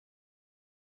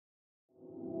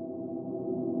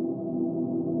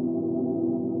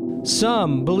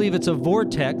Some believe it's a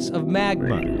vortex of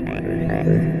magma.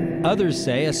 Others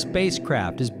say a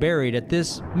spacecraft is buried at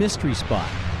this mystery spot.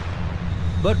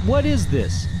 But what is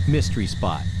this mystery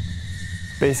spot?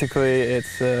 Basically,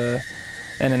 it's an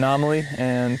anomaly,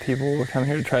 and people will come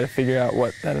here to try to figure out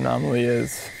what that anomaly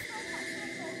is.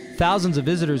 Thousands of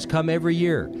visitors come every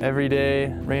year. Every day,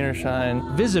 rain or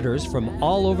shine. Visitors from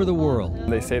all over the world.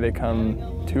 They say they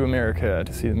come to America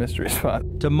to see the mystery spot.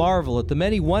 To marvel at the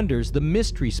many wonders the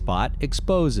mystery spot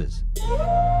exposes.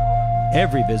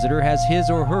 Every visitor has his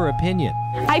or her opinion.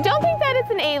 I don't think that it's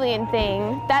an alien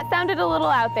thing. That sounded a little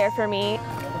out there for me.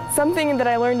 Something that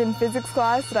I learned in physics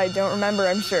class that I don't remember,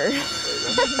 I'm sure.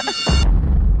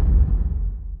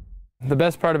 The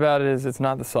best part about it is it's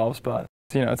not the solve spot.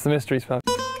 You know, it's the mystery spot.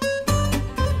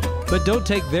 But don't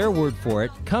take their word for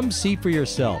it. Come see for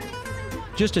yourself.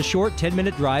 Just a short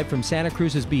 10-minute drive from Santa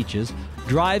Cruz's beaches,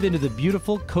 drive into the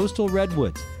beautiful coastal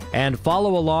redwoods and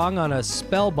follow along on a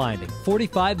spellbinding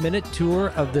 45-minute tour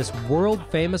of this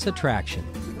world-famous attraction.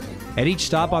 At each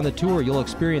stop on the tour, you'll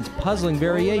experience puzzling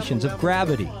variations of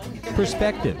gravity,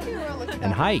 perspective,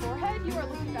 and height.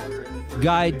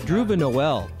 Guide Dhruva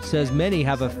Noel says many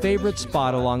have a favorite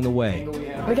spot along the way.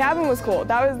 The cabin was cool.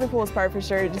 That was the coolest part for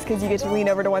sure, just because you get to lean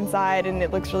over to one side and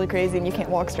it looks really crazy and you can't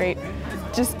walk straight.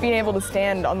 Just being able to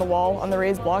stand on the wall on the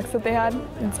raised blocks that they had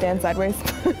and stand sideways.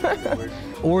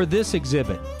 Or this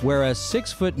exhibit, where a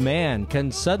 6-foot man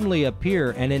can suddenly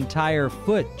appear an entire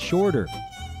foot shorter.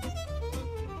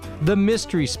 The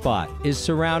mystery spot is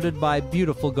surrounded by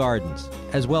beautiful gardens,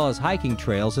 as well as hiking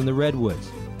trails in the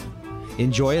redwoods.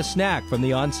 Enjoy a snack from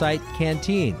the on-site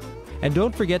canteen, and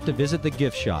don't forget to visit the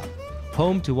gift shop,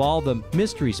 home to all the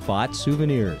mystery spot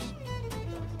souvenirs.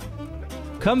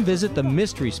 Come visit the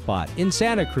mystery spot in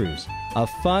Santa Cruz, a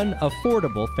fun,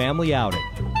 affordable family outing.